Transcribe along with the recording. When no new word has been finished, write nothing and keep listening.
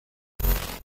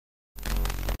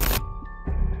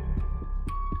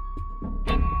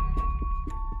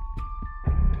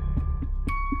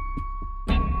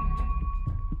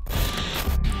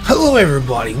Hello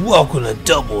everybody, welcome to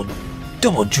Double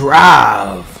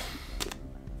Drive.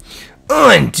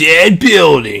 Undead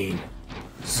building.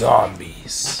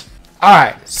 Zombies.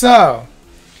 Alright, so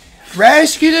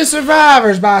rescue the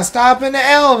survivors by stopping the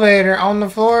elevator on the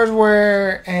floors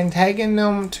and taking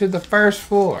them to the first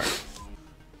floor.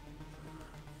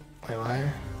 Wait, what?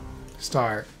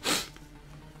 Start.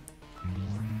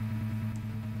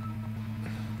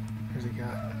 Where's he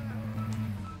got?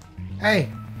 Hey,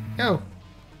 yo.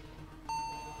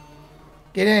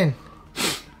 Get in.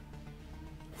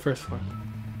 First floor.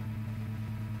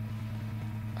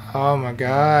 Oh my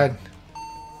god.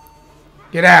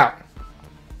 Get out.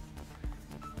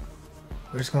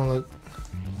 We're just gonna look.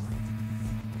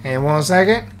 And 1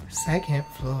 second. Second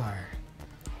floor.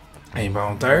 Anybody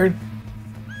on third?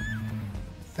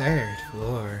 Third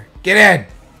floor. Get in.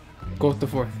 Go with the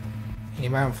fourth.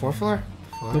 Anybody on 4th floor?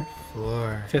 Fourth Nope.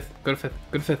 floor. Fifth. Go to fifth.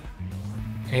 Go to fifth.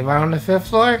 Anybody on the 5th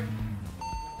floor?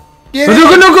 Get Go, in.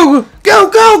 go, no, go,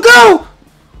 go. Go!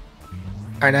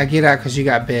 Alright, now get out because you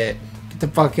got bit. Get the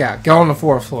fuck out. Go on the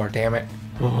 4th floor, damn it.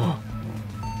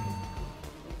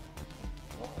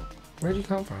 Where'd you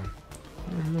come from?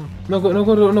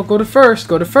 Go to first.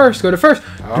 Go to first. Go to first.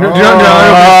 Oh. No.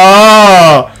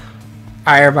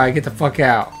 Alright, everybody, get the fuck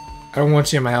out. I don't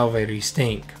want you in my elevator. You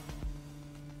stink.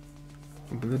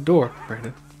 Open the door,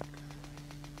 Brandon.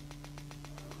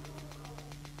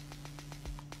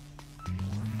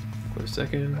 Go to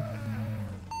second.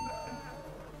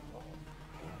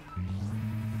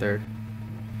 Third.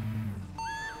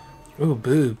 Ooh,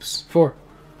 boobs. Fourth.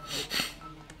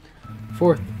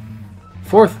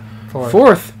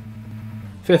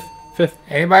 Fifth.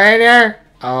 Anybody in there?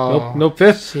 Oh. Nope.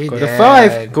 Fifth. She Go to dead.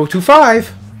 5. Go to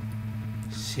 5.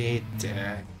 She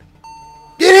dead.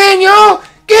 Get in, yo!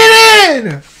 Get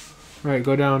in! Alright,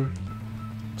 go down.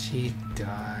 She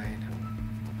died.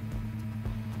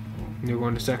 You're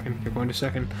going to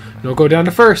second. No, go down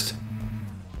to first.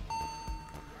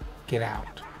 Get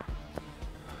out.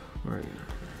 Alright.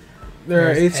 There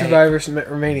are There's 8 survivors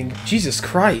remaining. Jesus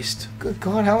Christ. Good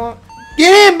God, how long?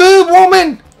 Get in, boob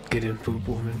woman! Get in, poop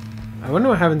woman. I wonder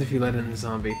what happens if you let in a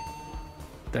zombie.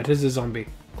 That is a zombie.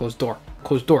 Close door.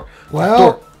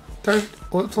 Well, third.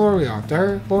 What floor are we on?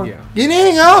 3rd floor? Yeah. Get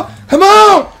in, yo! Come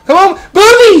on!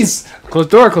 Boobies! Close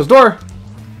door.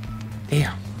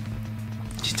 Damn.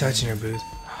 She's touching her boobs.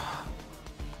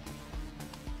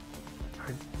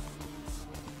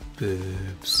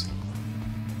 Boobs.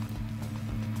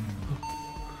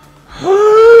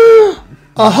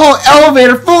 A whole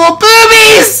elevator full of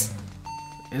boobies!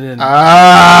 And then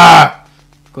Ah!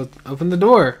 open the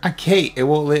door. I can't. It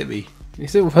won't let me. You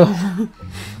said, well,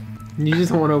 you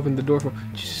just don't want to open the door for.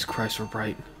 Jesus Christ, we're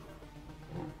bright.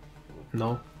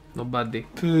 No, nobody.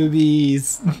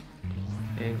 Boobies.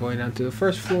 And going down to the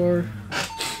first floor.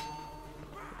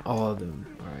 All of them.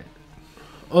 Alright.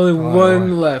 Only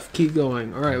one left. Keep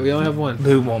going. Alright, we only have one.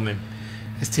 Boob woman.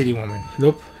 It's titty woman.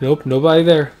 Nope. Nobody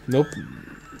there. Nope.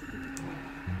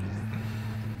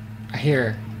 I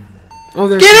hear her. Oh,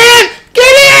 there's. Get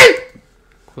in!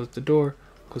 Close the door.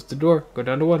 Go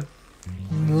down to 1.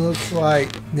 Looks like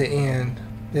the end.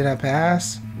 Did I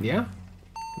pass? Yeah.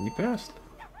 You passed.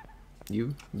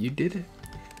 You did it.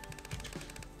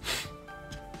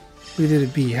 We did a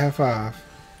B. High five.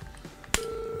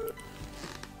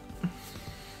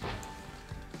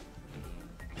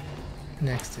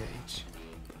 Next stage.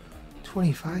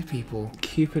 25 people.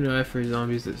 Keep an eye for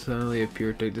zombies that suddenly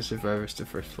appear. Take the survivors to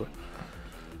first floor.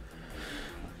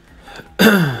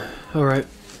 Alright.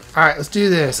 Alright, let's do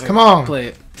this. Come on. Play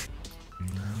it.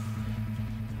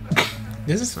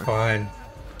 This is fun.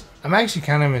 I'm actually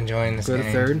kind of enjoying this Go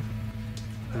game. to 3rd.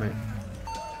 Alright.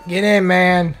 Get in,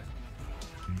 man.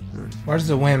 Where's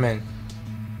the women?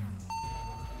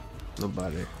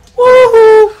 Nobody. Woohoo!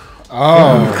 Oh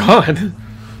Oh, god.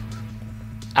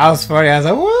 I was funny. I was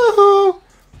like, woohoo!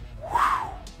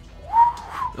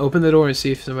 Open the door and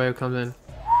see if somebody comes in.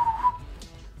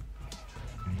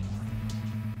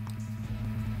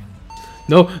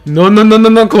 No.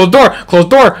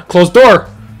 Close door.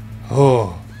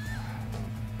 Oh.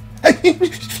 Go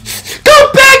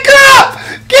back up!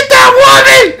 Get that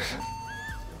woman!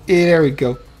 Yeah, there we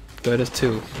go. Go to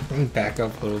 2. Let me back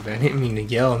up a little bit. I didn't mean to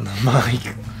yell in the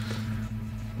mic.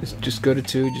 Just go to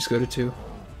 2.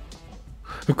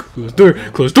 Close door.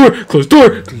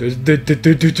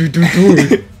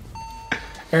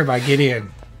 Everybody get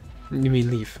in. You mean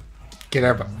leave? Get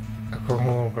everybody. Go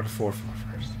to 4th floor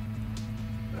first.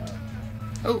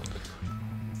 Oh.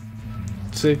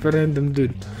 Save random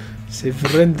dude.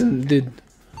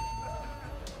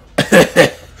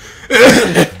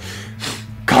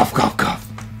 Cough, cough, cough.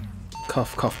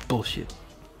 Cough, cough, bullshit.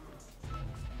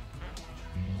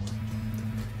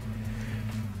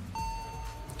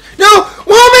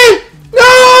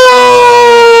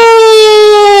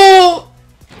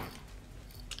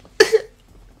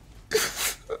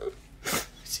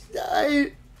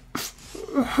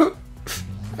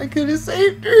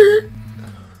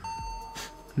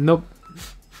 Nope.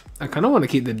 I kind of want to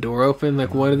keep the door open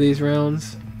like one of these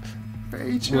rounds.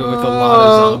 Rachel. With a lot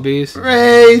of zombies.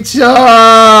 Rachel!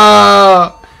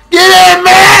 Get in,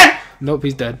 man! Nope,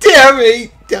 he's dead. Damn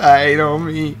it! Died on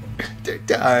me. They're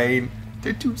dying.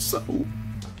 They're too slow.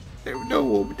 There was no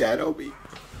woman died on me.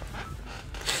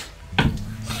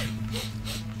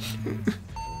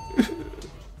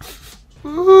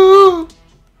 Ooh.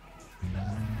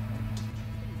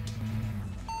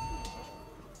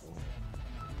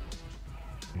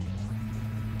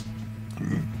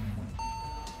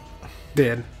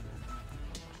 Dead.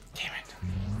 Damn it.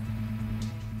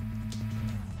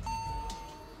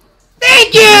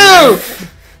 Thank you!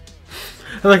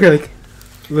 I like a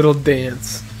little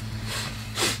dance.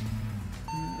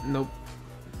 Nope.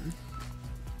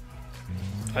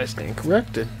 I stand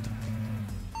corrected.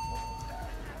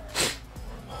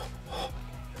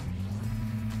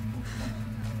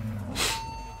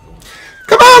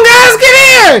 Come on, guys, get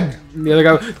in! The other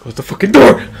guy, close the fucking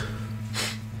door!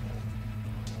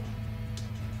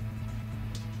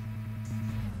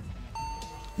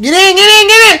 Get in, get in,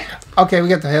 get in! Okay, we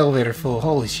got the elevator full.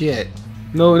 Holy shit.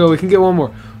 No, no, we can get one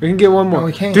more. We can get one more. No,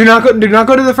 we can't. Do not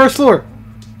go to the first floor.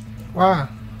 Why?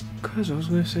 Cause I was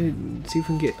gonna say, see if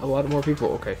we can get a lot more people.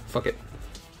 Okay, fuck it.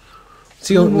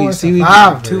 See, Two we more see we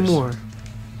survivors. two more.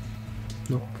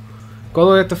 No, go all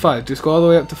the way up to 5. Just go all the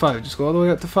way up to 5. Just go all the way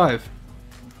up to 5.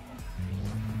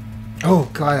 Oh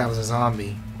god, that was a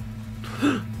zombie.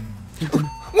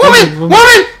 Woman!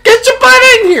 Woman! Get your butt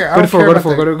in here! I Go to don't 4. care Go to about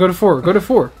 4. that. Go to 4. Go to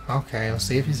 4. Okay, we'll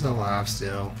see if he's alive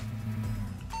still.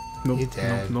 Nope. He's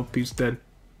dead. Nope. Nope. He's dead.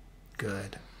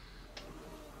 Good.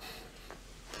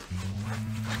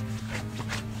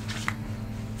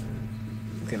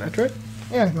 Can I try it?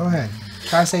 Yeah, go ahead.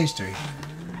 Try stage 3.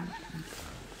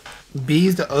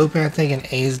 B's to open, I think, and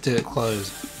A's to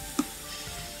close.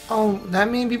 Oh, that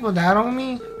mean people died on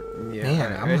me? Yeah.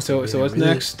 Man, I okay, must so have so been what's really-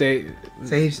 next? Stay.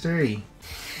 Stage 3.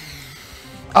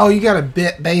 Oh, you got a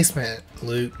basement,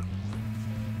 Luke.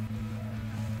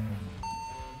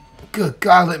 Good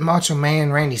God, let Macho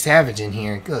Man Randy Savage in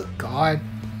here. Good God.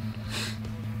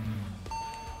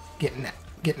 Getting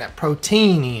that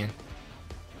protein in.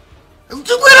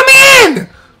 Just let him in!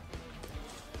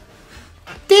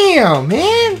 Damn,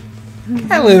 man.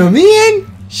 That let him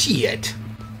in? Shit.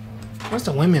 What's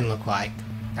the women look like?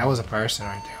 That was a person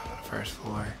right there on the first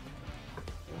floor.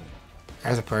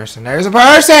 There's a person. There's a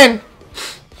person!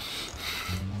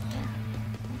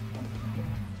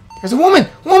 There's a woman!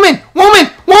 Woman! Woman!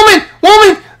 Woman!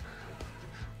 Woman!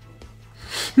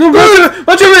 No,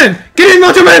 Macho Man! Get in,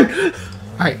 Macho Man!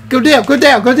 Alright, go down, go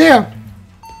down, go down!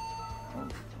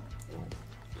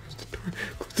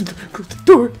 Close the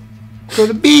door. Go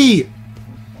to B!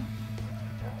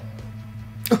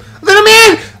 Let him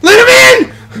in! Let him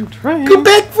in! I'm trying. Go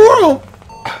back for him!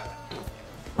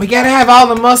 We gotta have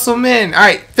all the muscle men.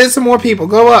 Alright, fit some more people.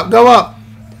 Go up, go up.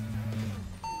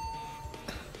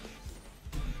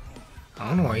 I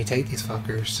don't know why you take these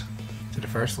fuckers to the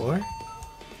first floor.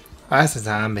 Oh, that's a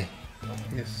zombie.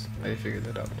 Yes, I figured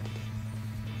that out.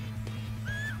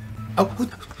 Oh,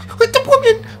 with the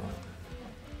woman!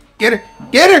 Get her!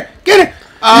 Get her! Get her!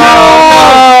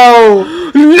 Oh!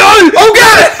 No! Oh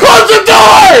god! Close the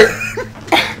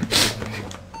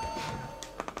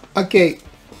door! Okay.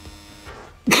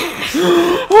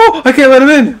 Oh, I can't let him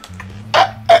in.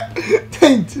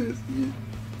 Thank you.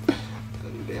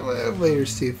 Damn, my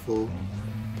elevator's too full.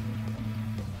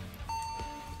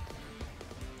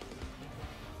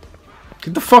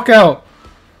 Get the fuck out.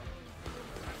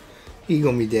 He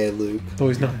gonna be dead, Luke. No,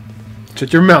 he's not.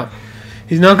 Shut your mouth.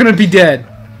 He's not gonna be dead.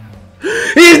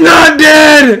 He's not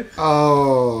dead!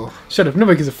 Oh. Shut up.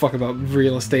 Nobody gives a fuck about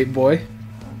real estate, boy.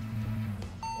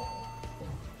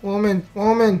 Woman,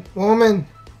 woman, woman.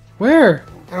 Where?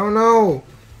 I don't know.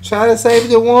 Try to save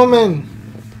the woman.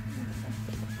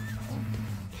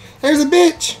 There's a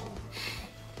bitch.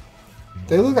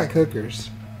 They look like hookers.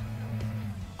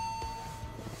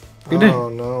 Good day. Oh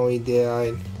no, he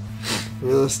died.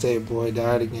 Real estate boy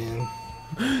died again.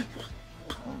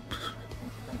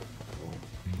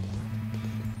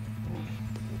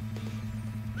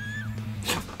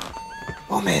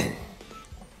 Woman.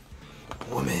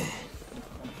 Woman.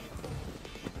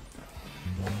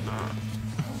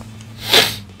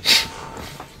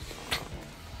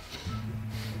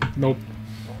 Nope.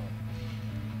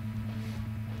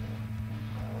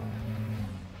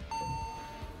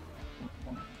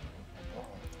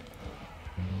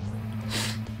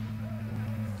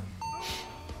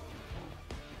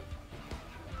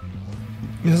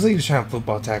 It was like he was trying to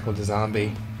football tackle the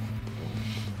zombie.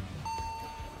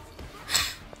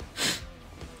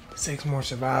 6 more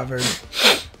survivors.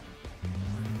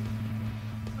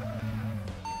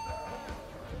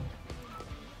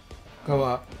 Go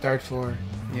up. 3rd floor.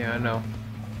 Yeah, I know.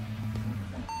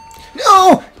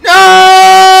 No!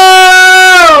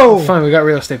 No! Fine, we got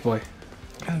real estate boy.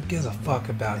 Who gives a fuck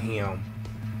about him?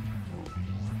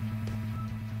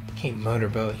 Can't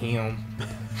motorboat him.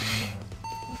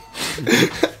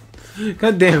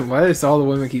 God damn, why does all the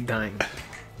women keep dying?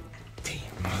 Damn.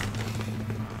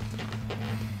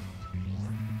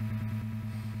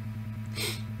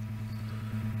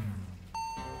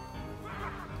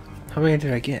 How many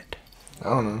did I get? I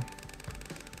don't know.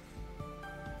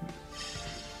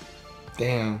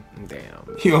 Damn.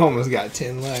 Damn. You almost got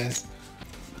 10 less.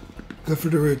 Go for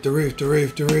the roof, the roof, the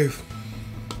roof, the roof.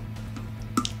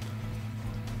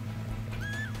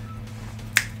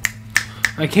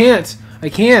 I can't! I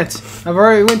can't! I've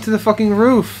already went to the fucking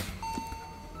roof.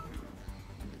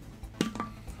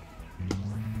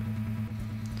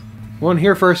 One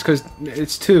here first, because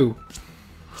it's 2.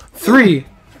 3!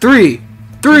 3!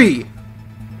 3!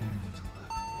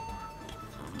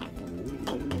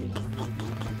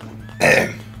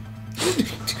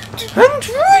 I'm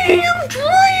trying!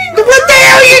 What the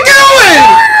hell are you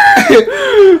doing?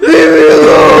 Leave me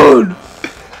alone!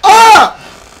 Ah!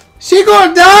 She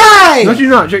gonna die! No, you're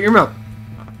not. Shut your mouth.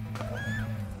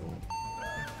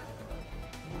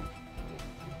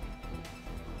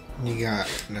 You got...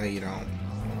 No, you don't.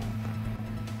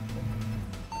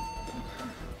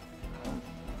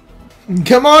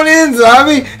 Come on in,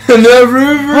 zombie! The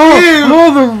roof for you!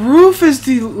 Oh, the roof is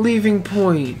the leaving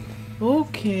point.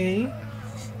 Okay.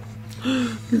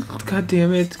 God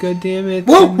damn it! God damn it!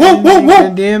 Whoa! Whoa! Whoa! Whoa!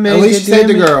 God damn it! At least you saved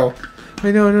the girl. I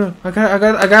know. I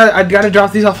gotta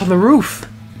drop these off on the roof.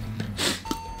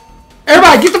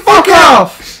 Everybody, get the fuck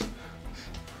off!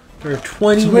 There are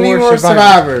 20 more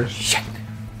survivors. Shit.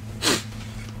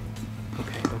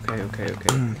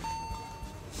 Okay.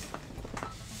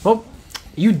 Oh,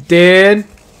 you dead?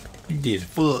 You did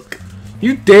fuck.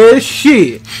 You dead as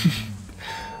shit.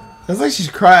 That's like she's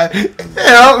crying.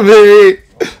 Help me!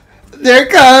 They're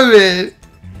coming!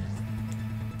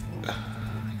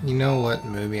 You know what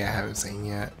movie I haven't seen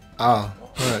yet? Oh,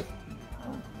 look.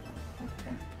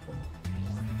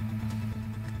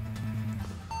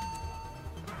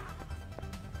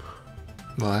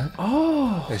 What?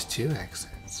 Oh. There's 2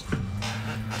 exits.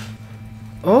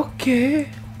 Okay.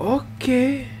 Oh,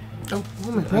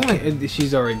 woman. Okay.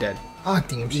 She's already dead. Oh,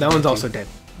 damn. That one's also dead.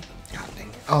 God dang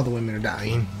it. All the women are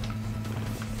dying.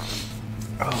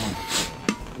 Oh.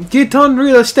 Get on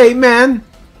real estate, man.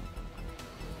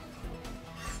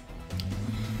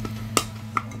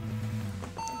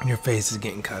 Your face is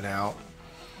getting cut out.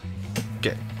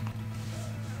 Okay.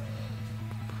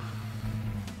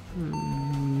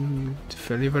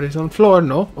 If anybody's on the floor,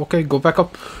 no. Okay, go back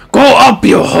up. Go up,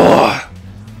 you whore!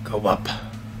 Go up.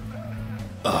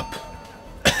 Up.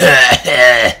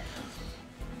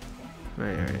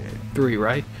 Right. 3,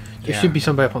 right? There Yeah. should be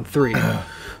somebody up on 3.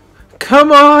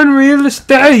 Come on, real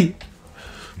estate!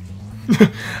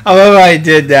 I love how I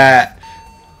did that.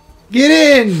 Get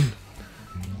in!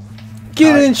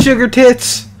 Get in, sugar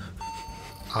tits!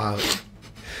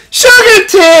 Sugar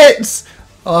tits!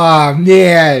 Oh,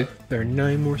 man. There are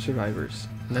 9 more survivors.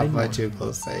 How about you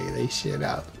go say they shit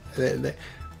out?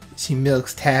 She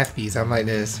milks taffies. I'm like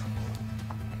this.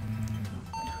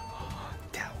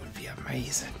 That would be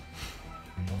amazing.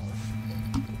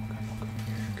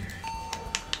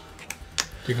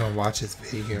 You're gonna watch this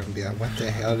video and be like, what the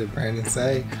hell did Brandon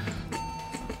say?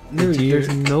 Dude, there's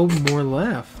no more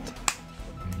left.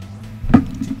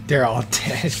 They're all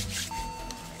dead.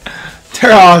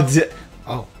 They're all dead.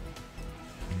 Oh.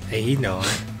 Hey, he know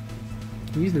it.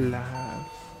 He's alive.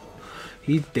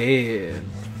 He's dead.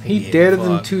 He He's deader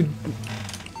fuck. than 2.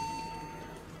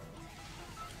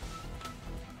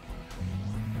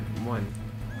 One.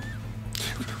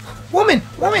 Woman!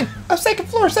 Oh, second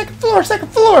floor!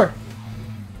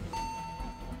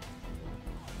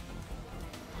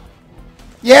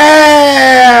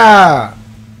 Yeah!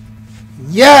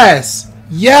 Yes!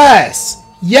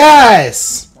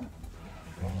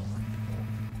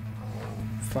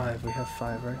 5. We have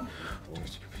 5, right?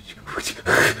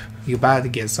 You about to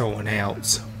get someone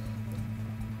else.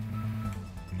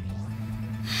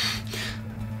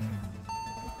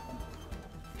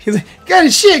 He's like, got a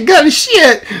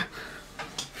shit!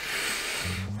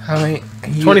 How many?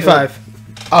 25.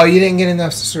 Oh, you didn't get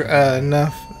enough.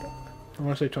 Enough. I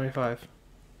want to say 25.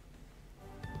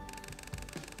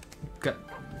 Got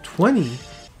 20.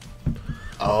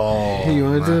 Oh. Hey, you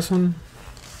want to do this one?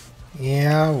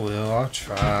 Yeah, I will. I'll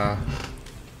try.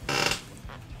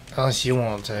 Unless you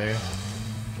want to.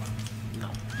 No.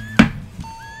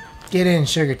 Get in,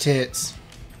 sugar tits.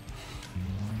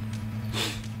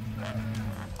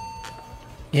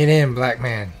 Get in, black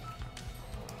man.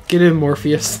 Get in,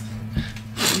 Morpheus.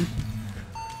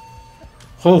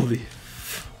 Holy.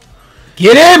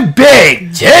 Get in,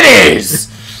 big titties!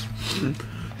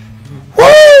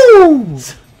 Woo!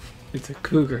 It's a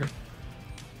cougar.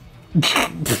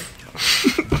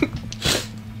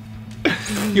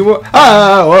 You want?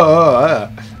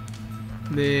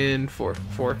 Then four.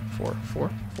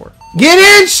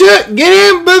 Get in, shit! Get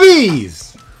in,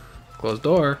 boobies! Closed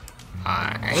door.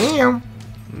 I am.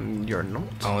 You're not.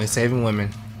 Only saving women.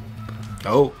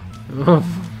 Oh.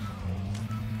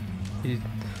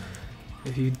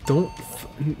 If you don't,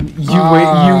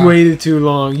 you waited too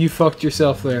long. You fucked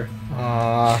yourself there.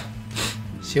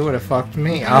 She would have fucked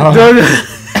me.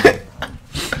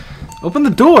 Open the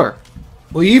door.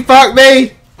 Will you fuck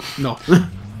me? No.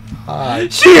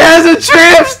 She has a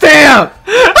tramp stamp.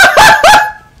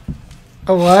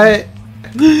 A what?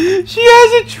 She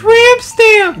has a tramp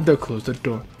stamp. They'll close the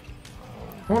door.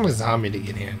 I want a zombie to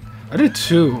get in. I did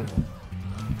too.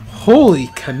 Holy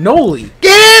cannoli!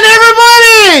 Get in,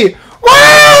 everybody!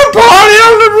 Woo! Party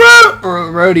on the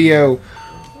rodeo.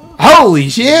 Holy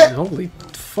shit! Holy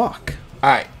fuck!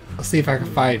 Alright, let's see if I can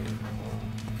find.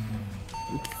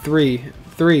 Three.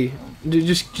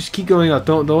 Just keep going up.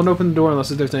 Don't open the door unless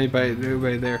there's anybody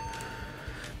there.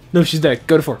 No, she's dead.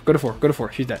 Go to four.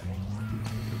 She's dead.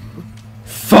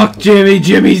 Fuck Jimmy.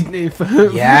 Jimmy's name.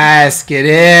 Yes, get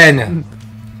in.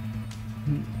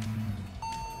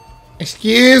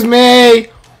 Excuse me.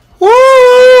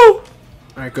 Woo!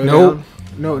 Alright, go nope.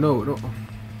 down. No.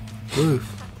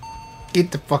 Oof. Get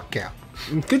the fuck out.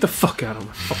 Get the fuck out of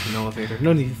my fucking elevator.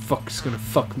 None of you fucks gonna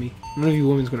fuck me. None of you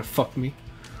women's gonna fuck me.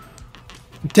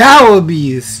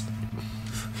 Wallabies.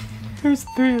 There's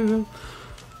 3 of them.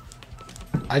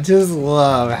 I just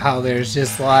love how there's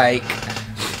just like...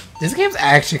 This game's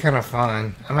actually kind of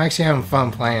fun. I'm actually having fun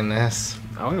playing this.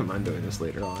 I wouldn't mind doing this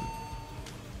later on.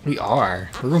 We are.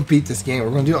 We're going to beat this game.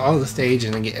 We're going to do all the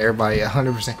stages and get everybody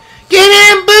 100%. Get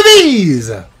in,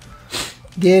 boobies!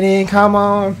 Get in, come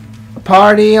on.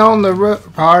 Party on the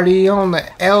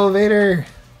elevator.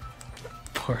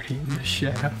 Party in the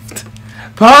shaft.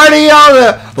 Party on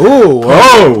the... Ooh,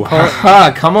 whoa.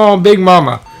 Haha, come on, big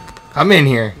mama. I'm in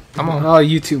here. Come on. Oh,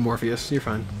 you too, Morpheus. You're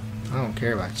fine. I don't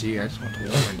care about you. I just want the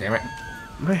woman, damn it.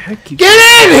 My head keeps... Get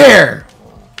in here!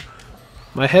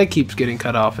 My head keeps getting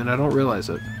cut off, and I don't realize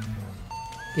it.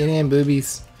 Get in,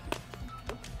 boobies.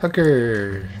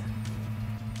 Hooker.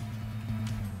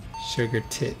 Sugar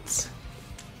tits.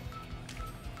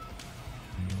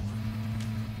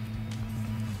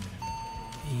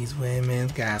 These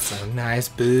women's got some nice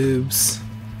boobs.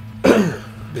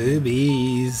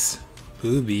 Boobies.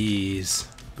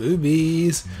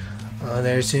 Oh,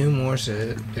 there's two more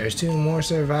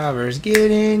survivors.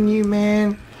 Get in, you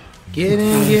man. Get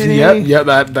in. Yep,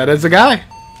 that is a guy.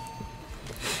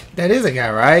 That is a guy,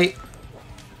 right?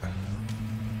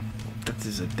 That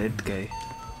is a dead guy.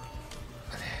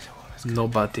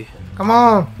 Nobody. Come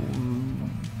on.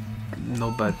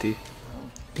 Nobody.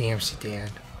 Damn, she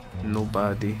dead.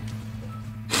 Nobody.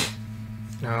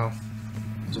 No.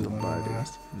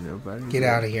 Nobody. Get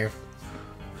out of here.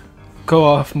 Go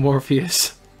off,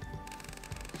 Morpheus.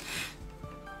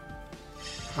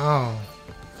 Oh.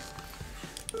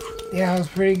 Yeah, that was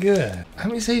pretty good. How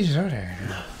many stages are there?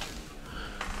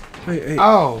 Wait.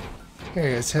 Oh. Here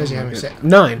it tells you how many stages.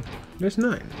 9. There's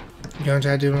 9. You want to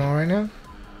try to do them all right now?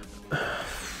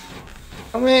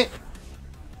 I mean,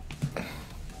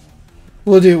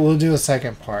 we'll do a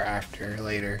second part after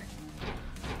later.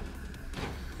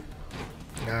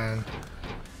 9.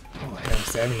 Oh, I have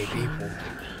 70 people.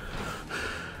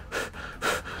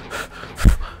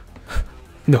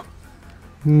 No.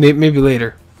 Maybe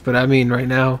later, but I mean right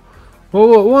now.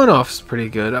 Well, one off's pretty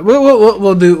good.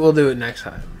 We'll do it next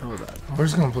time. How about that? We're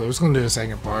just gonna do the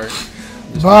second part.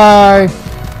 Bye.